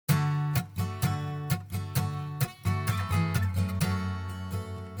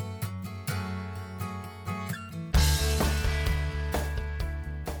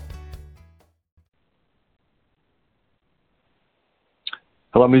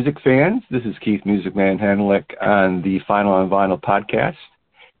Hello, music fans. This is Keith MuzikMan Hannaleck on the Final on Vinyl podcast.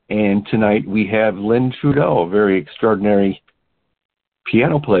 And tonight we have Lynn Tredeau, a very extraordinary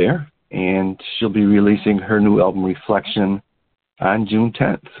piano player, and she'll be releasing her new album, Reflection, on June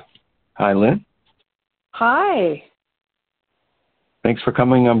 10th. Hi, Lynn. Hi. Thanks for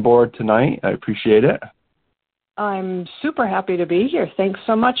coming on board tonight. I appreciate it. I'm super happy to be here. Thanks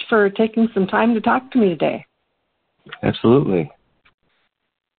so much for taking some time to talk to me today. Absolutely.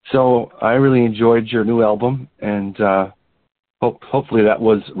 So I really enjoyed your new album, and hopefully that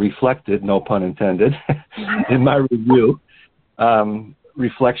was reflected, no pun intended, in my review.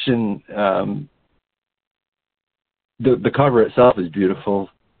 Reflection, the cover itself is beautiful,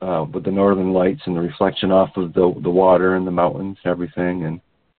 with the northern lights and the reflection off of the water and the mountains and everything, and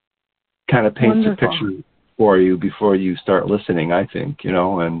kind of paints Wonderful. a picture for you before you start listening, I think,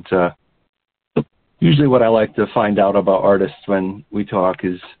 and usually what I like to find out about artists when we talk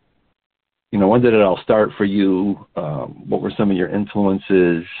is, when did it all start for you? What were some of your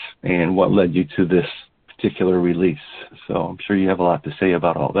influences, and what led you to this particular release? So I'm sure you have a lot to say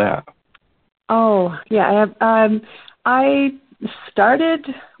about all that. Oh, yeah. I started,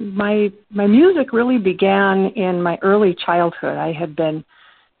 my music really began in my early childhood. I had been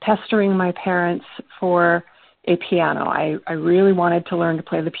pestering my parents for a piano. I really wanted to learn to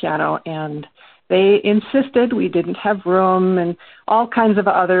play the piano, and they insisted. We didn't have room and all kinds of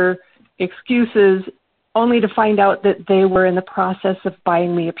other excuses, only to find out that they were in the process of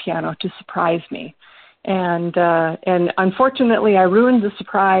buying me a piano to surprise me. And unfortunately, I ruined the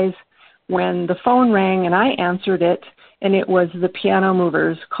surprise when the phone rang and I answered it, and it was the piano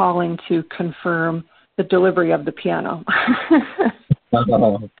movers calling to confirm the delivery of the piano.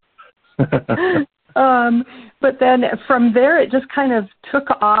 But then from there, it just kind of took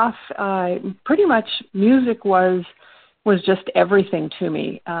off. Pretty much music was just everything to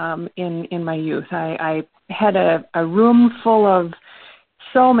me in my youth. I had a room full of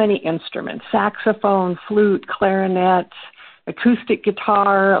so many instruments: saxophone, flute, clarinet, acoustic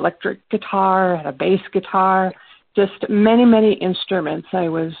guitar, electric guitar, had a bass guitar, just many, many instruments I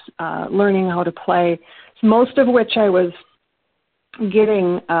was learning how to play, most of which I was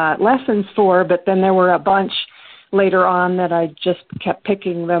getting lessons for, but then there were a bunch later on that I just kept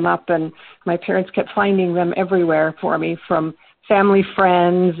picking them up, and my parents kept finding them everywhere for me, from family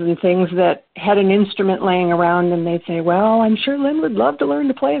friends and things that had an instrument laying around, and they'd say, well, I'm sure Lynn would love to learn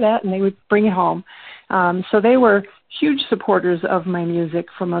to play that, and they would bring it home. So they were huge supporters of my music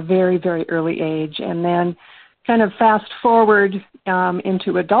from a very, very early age. And then kind of fast forward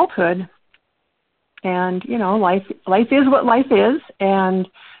into adulthood, and, life is what life is, and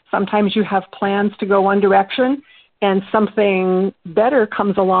sometimes you have plans to go one direction, and something better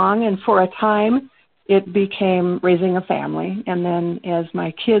comes along, and for a time, it became raising a family. And then as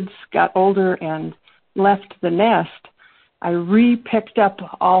my kids got older and left the nest, I re-picked up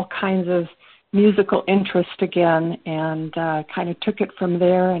all kinds of musical interest again, and kind of took it from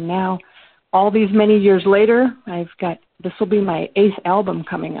there. And now, all these many years later, this will be my 8th album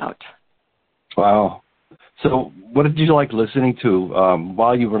coming out. Wow. So what did you like listening to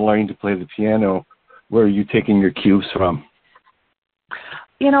while you were learning to play the piano? Where are you taking your cues from?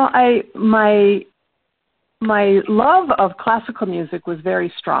 My love of classical music was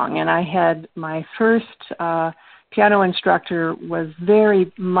very strong, and I had my first piano instructor was very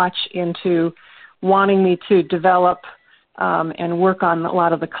much into wanting me to develop and work on a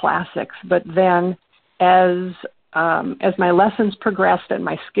lot of the classics. But then as my lessons progressed and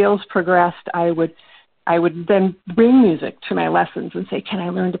my skills progressed, I would then bring music to my lessons and say, can I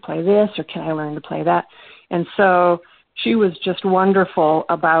learn to play this, or can I learn to play that? And so she was just wonderful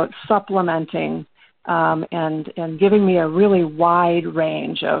about supplementing and giving me a really wide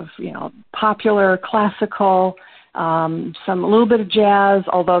range of, popular, classical, a little bit of jazz,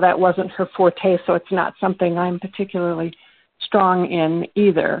 although that wasn't her forte, so it's not something I'm particularly strong in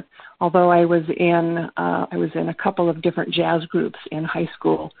either. Although I was in a couple of different jazz groups in high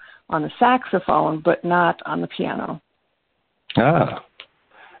school on the saxophone, but not on the piano. Ah.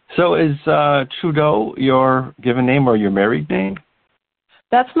 So is Tredeau your given name or your married name?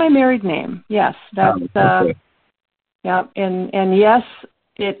 That's my married name, yes. That's, okay. Yeah, and yes,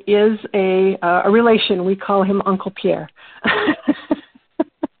 it is a relation. We call him Uncle Pierre.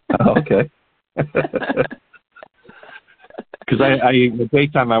 Oh, okay. Because the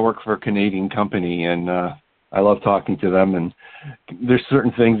daytime I work for a Canadian company, and I love talking to them, and there's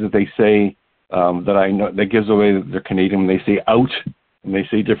certain things that they say that I know that gives away that they're Canadian. When they say out and they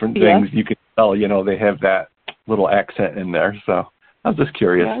say different things, you can tell, they have that little accent in there. So I was just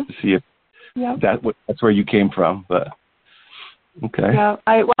curious to see if that's where you came from. But Okay. Yeah,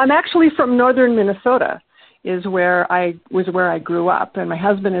 I'm actually from northern Minnesota, is where I grew up, and my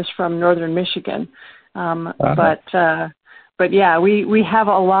husband is from northern Michigan. But yeah, we have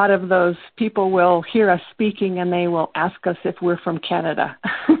a lot of those. People will hear us speaking, and they will ask us if we're from Canada.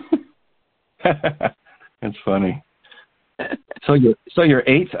 That's funny. So your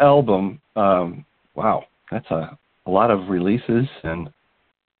eighth album, wow, that's a lot of releases. And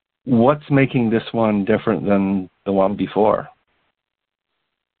what's making this one different than the one before?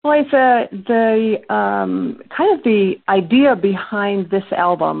 Well, the kind of the idea behind this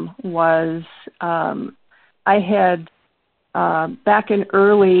album was I had back in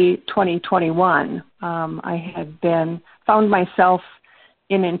early 2021, I had found myself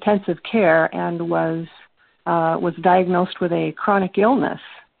in intensive care and was diagnosed with a chronic illness,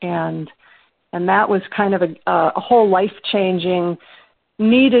 and that was kind of a whole life-changing,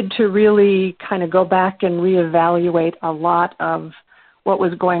 needed to really kind of go back and reevaluate a lot of what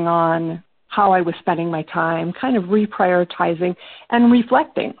was going on, how I was spending my time, kind of reprioritizing and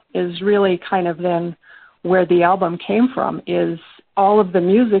reflecting is really kind of then where the album came from. Is all of the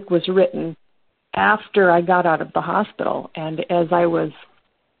music was written after I got out of the hospital, and as I was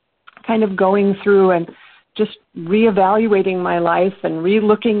kind of going through and just reevaluating my life and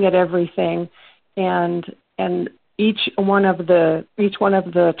relooking at everything, and each one of the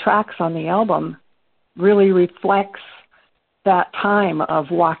tracks on the album really reflects that time of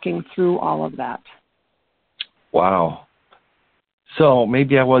walking through all of that. Wow. So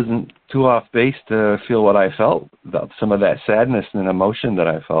maybe I wasn't too off base to feel what I felt about some of that sadness and emotion that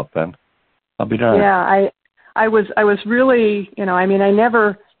I felt then. I'll be darned. Yeah, I was really, you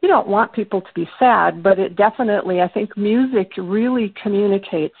don't want people to be sad, but it definitely, I think music really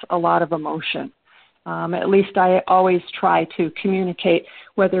communicates a lot of emotion. At least I always try to communicate,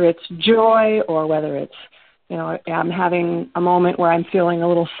 whether it's joy or whether it's, I'm having a moment where I'm feeling a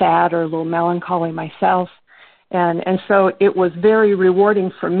little sad or a little melancholy myself. And so it was very rewarding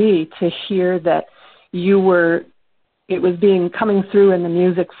for me to hear that it was coming through in the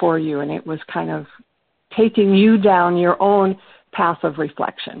music for you, and it was kind of taking you down your own path of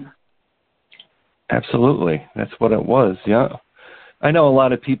reflection. Absolutely. That's what it was, yeah. I know a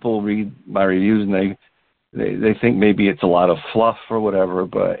lot of people read my reviews and they think maybe it's a lot of fluff or whatever,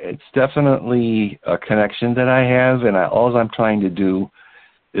 but it's definitely a connection that I have, and all I'm trying to do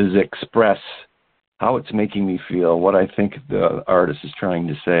is express how it's making me feel, what I think the artist is trying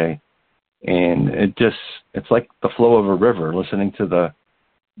to say. And it's like the flow of a river, listening to the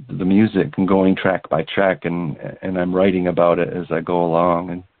music and going track by track, and I'm writing about it as I go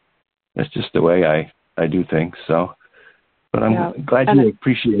along, and that's just the way I do things. So, but I'm glad you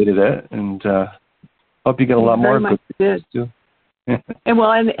appreciated it, and hope you get a lot more good things too.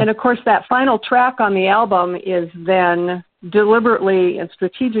 and of course that final track on the album is then deliberately and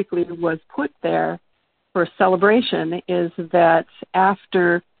strategically was put there for celebration, is that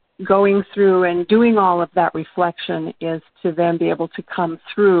after going through and doing all of that reflection is to then be able to come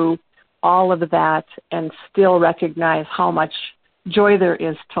through all of that and still recognize how much joy there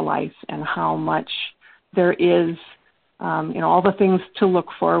is to life and how much there is, all the things to look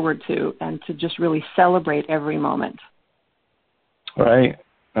forward to, and to just really celebrate every moment. Right.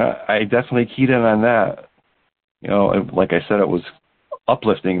 I definitely keyed in on that. Like I said, it was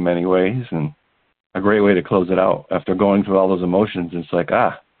uplifting in many ways and a great way to close it out. After going through all those emotions, it's like,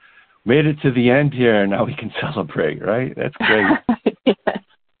 made it to the end here, now we can celebrate, right? That's great. Yes.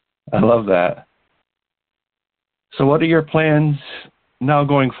 I love that. So what are your plans now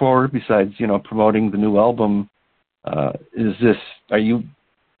going forward besides, promoting the new album? Are you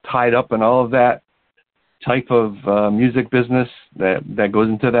tied up in all of that type of music business that goes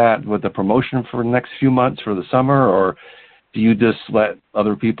into that with the promotion for the next few months for the summer, or do you just let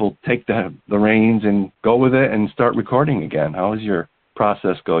other people take the reins and go with it and start recording again? How does your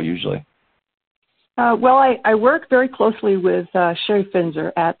process go usually? Well, I work very closely with Sherry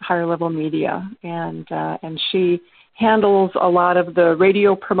Finzer at Higher Level Media, and she handles a lot of the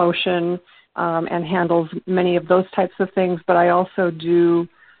radio promotion and handles many of those types of things. But I also do.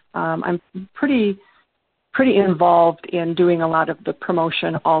 I'm pretty involved in doing a lot of the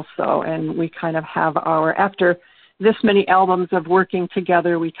promotion also, and we kind of have after this many albums of working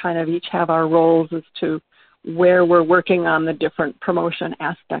together, we kind of each have our roles as to where we're working on the different promotion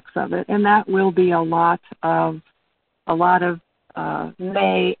aspects of it. And that will be a lot of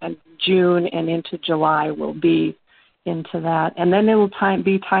May and June and into July will be into that. And then it will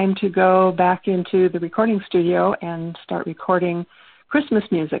be time to go back into the recording studio and start recording Christmas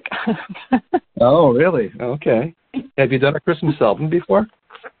music. Oh, really? Okay. Have you done a Christmas album before?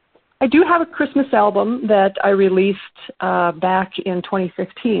 I do have a Christmas album that I released back in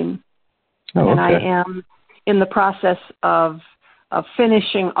 2015, and I am in the process of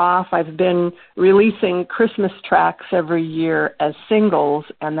finishing off. I've been releasing Christmas tracks every year as singles,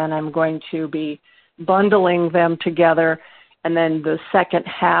 and then I'm going to be bundling them together, and then the second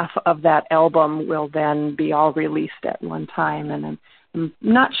half of that album will then be all released at one time. And I'm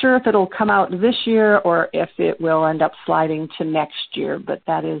not sure if it'll come out this year or if it will end up sliding to next year, but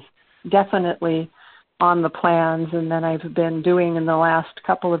that is definitely on the plans. And then I've been doing, in the last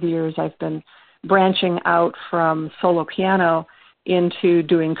couple of years, I've been branching out from solo piano into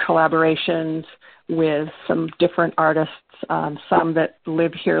doing collaborations with some different artists, some that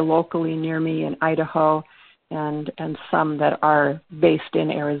live here locally near me in Idaho, and some that are based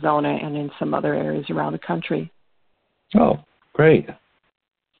in Arizona and in some other areas around the country. Oh, great.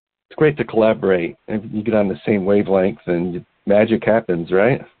 It's great to collaborate. You get on the same wavelength and magic happens,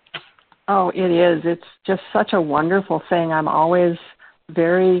 right? Oh, it is. It's just such a wonderful thing. I'm always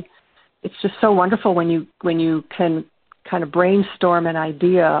it's just so wonderful when you can kind of brainstorm an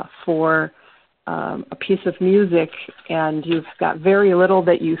idea for a piece of music, and you've got very little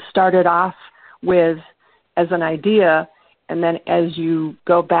that you started off with as an idea, and then as you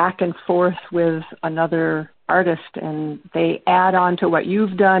go back and forth with another artist and they add on to what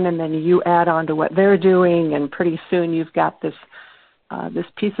you've done, and then you add on to what they're doing, and pretty soon you've got this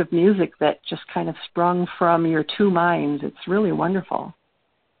piece of music that just kind of sprung from your two minds. It's really wonderful.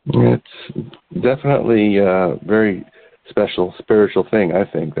 It's definitely a very special spiritual thing, I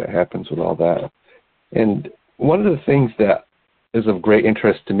think, that happens with all that. And one of the things that is of great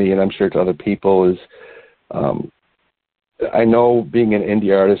interest to me, and I'm sure to other people, is I know being an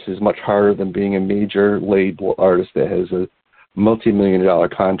indie artist is much harder than being a major label artist that has a multi-million-dollar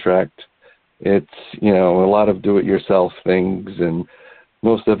contract. It's, a lot of do-it-yourself things, and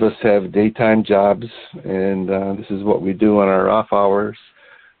most of us have daytime jobs, and this is what we do on our off hours.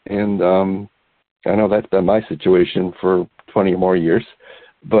 And I know that's been my situation for 20 or more years,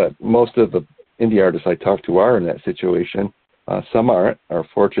 but most of the indie artists I talk to are in that situation. Some are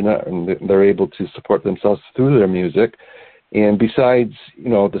fortunate, and they're able to support themselves through their music. And besides,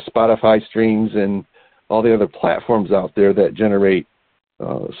 the Spotify streams and all the other platforms out there that generate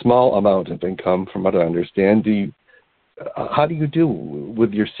a small amount of income, from what I understand, how do you do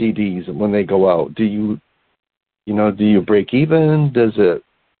with your CDs when they go out? Do you break even? Does it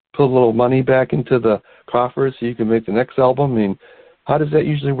put a little money back into the coffers so you can make the next album? I mean, how does that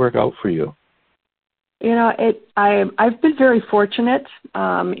usually work out for you? I've been very fortunate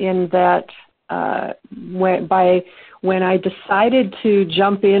in that when I decided to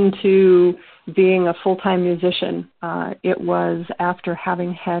jump into being a full-time musician, it was after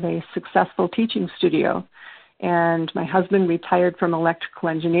having had a successful teaching studio. And my husband retired from electrical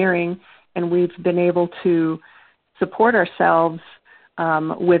engineering, and we've been able to support ourselves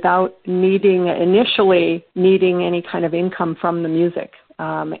without initially needing any kind of income from the music.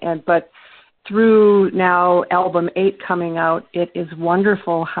 But through now album 8 coming out, it is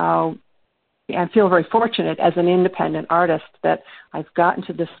wonderful how I feel very fortunate as an independent artist that I've gotten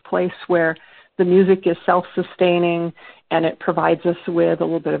to this place where the music is self-sustaining and it provides us with a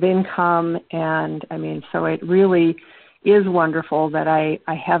little bit of income. And so it really is wonderful that I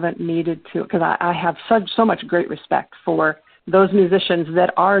haven't needed to, because I have so much great respect for those musicians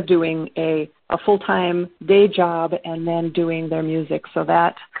that are doing a full-time day job and then doing their music. So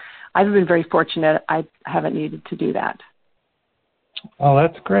that I've been very fortunate. I haven't needed to do that. Oh,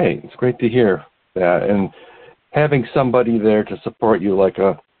 that's great. It's great to hear that. And having somebody there to support you, like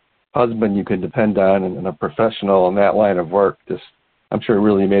a husband you can depend on and a professional in that line of work, I'm sure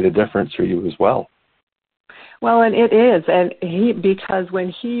really made a difference for you as well. Well, and it is. And because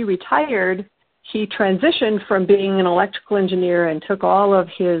when he retired, he transitioned from being an electrical engineer and took all of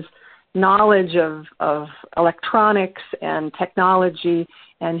his knowledge of electronics and technology,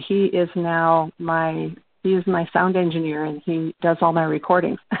 and he is now my sound engineer, and he does all my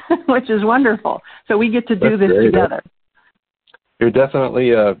recordings, which is wonderful. So we get to do this together. You're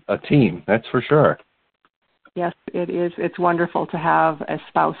definitely a team, that's for sure. Yes, it is. It's wonderful to have a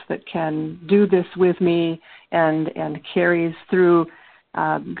spouse that can do this with me and carries through.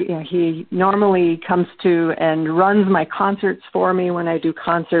 He normally comes to and runs my concerts for me when I do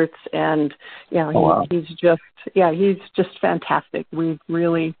concerts, and he's just fantastic. We've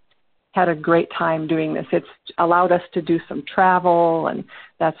really had a great time doing this. It's allowed us to do some travel, and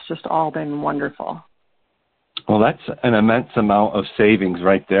that's just all been wonderful. Well, that's an immense amount of savings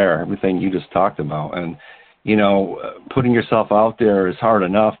right there, everything you just talked about. And, putting yourself out there is hard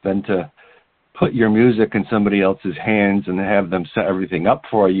enough, then to put your music in somebody else's hands and have them set everything up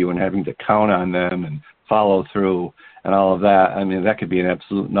for you and having to count on them and follow through and all of that, I mean, that could be an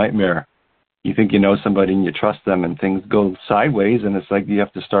absolute nightmare. You think you know somebody and you trust them and things go sideways and it's like you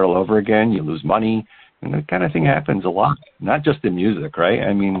have to start all over again, you lose money, and that kind of thing happens a lot, not just in music, right?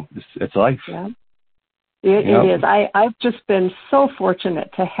 I mean, it's life. Yeah. It is. I've just been so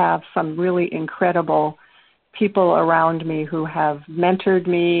fortunate to have some really incredible people around me who have mentored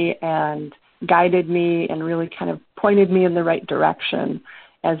me and guided me and really kind of pointed me in the right direction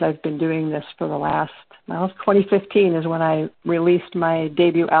as I've been doing this for the last, 2015 is when I released my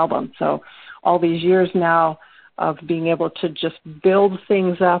debut album. So all these years now of being able to just build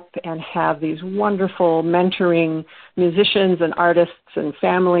things up and have these wonderful mentoring musicians and artists and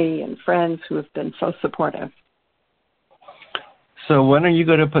family and friends who have been so supportive. So when are you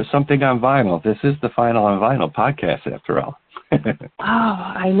going to put something on vinyl? This is the Final on Vinyl podcast, after all. Oh,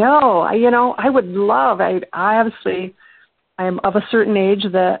 I know. I would love, I obviously, I am of a certain age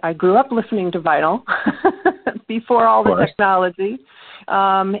that I grew up listening to vinyl before all the technology.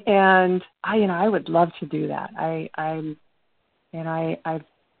 And I would love to do that. I've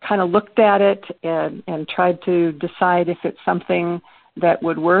kind of looked at it and tried to decide if it's something that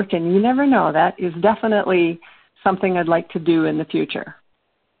would work. And you never know. That is definitely something I'd like to do in the future.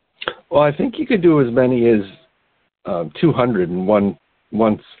 Well, I think you could do as many as 200 in one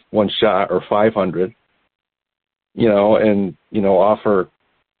shot, or 500. And offer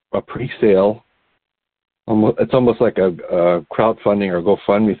a pre-sale. It's almost like a crowdfunding or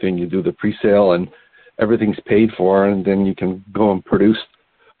GoFundMe thing. You do the pre-sale and everything's paid for, and then you can go and produce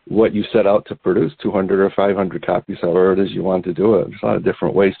what you set out to produce, 200 or 500 copies, however it is you want to do it. There's a lot of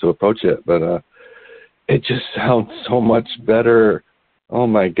different ways to approach it, but it just sounds so much better. Oh,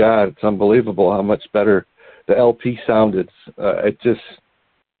 my God, it's unbelievable how much better the LP sounded. I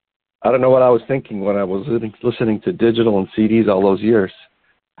don't know what I was thinking when I was listening to digital and CDs all those years,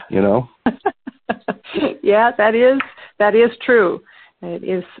 Yeah, that is true. It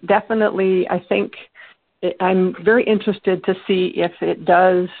is definitely, I think, I'm very interested to see if it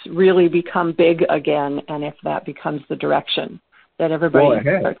does really become big again and if that becomes the direction that everybody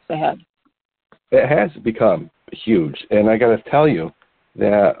starts to head. It has become huge. And I got to tell you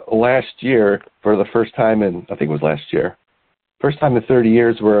that last year, for the first time in, I think it was last year, first time in 30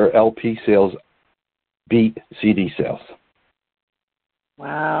 years where LP sales beat CD sales.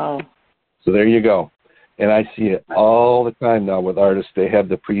 Wow. So there you go. And I see it all the time now with artists. They have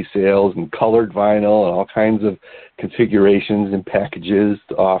the pre-sales and colored vinyl and all kinds of configurations and packages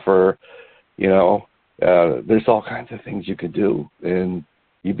to offer. There's all kinds of things you could do. And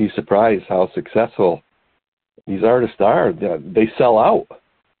you'd be surprised how successful these artists are. They sell out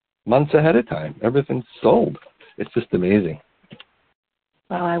months ahead of time. Everything's sold. It's just amazing.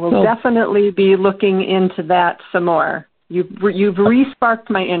 Well, I will definitely be looking into that some more. You've re-sparked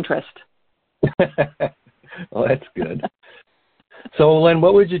my interest. Well, that's good. So, Lynn,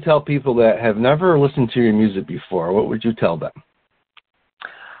 what would you tell people that have never listened to your music before? What would you tell them?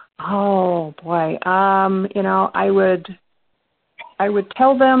 Oh boy, I would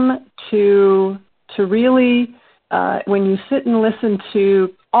tell them to really when you sit and listen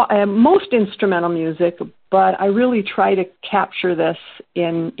to most instrumental music, but I really try to capture this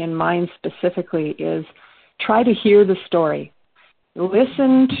in mine specifically, is try to hear the story.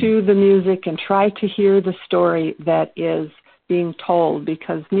 Listen to the music and try to hear the story that is being told,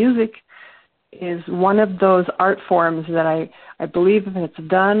 because music is one of those art forms that I believe if it's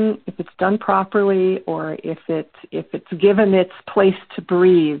done properly, or if it's given its place to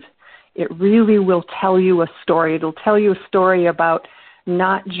breathe, it really will tell you a story. It'll tell you a story about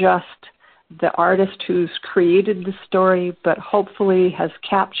not just the artist who's created the story, but hopefully has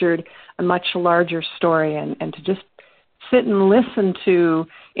captured a much larger story, and to just sit and listen to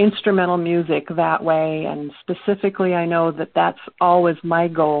instrumental music that way. And specifically, I know that that's always my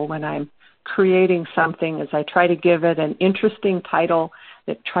goal when I'm creating something, is I try to give it an interesting title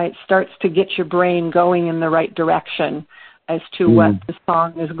that starts to get your brain going in the right direction as to what the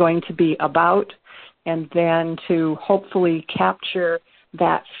song is going to be about, and then to hopefully capture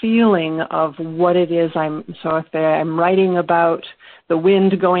that feeling of what it is so if I'm writing about the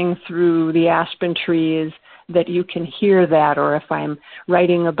wind going through the aspen trees, that you can hear that, or if I'm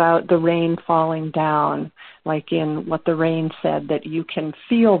writing about the rain falling down, like in What the Rain Said, that you can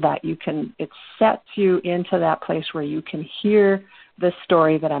feel that, it sets you into that place where you can hear the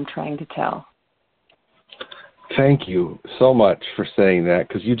story that I'm trying to tell. Thank you so much for saying that,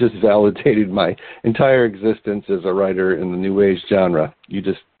 because you just validated my entire existence as a writer in the new age genre. You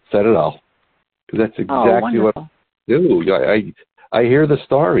just said it all, because that's exactly what I do. I hear the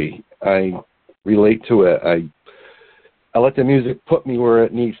story. relate to it. I let the music put me where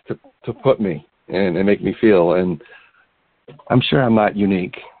it needs to put me and make me feel. And I'm sure I'm not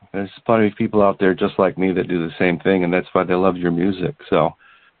unique. There's plenty of people out there just like me that do the same thing, and that's why they love your music. So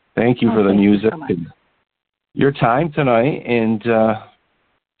thank you for the music and your time tonight. And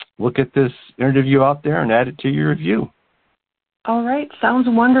we'll get this interview out there and add it to your review. All right. Sounds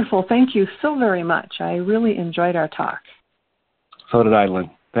wonderful. Thank you so very much. I really enjoyed our talk. So did I,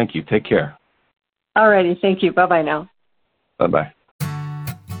 Lynn. Thank you. Take care. All righty. Thank you. Bye-bye now. Bye-bye.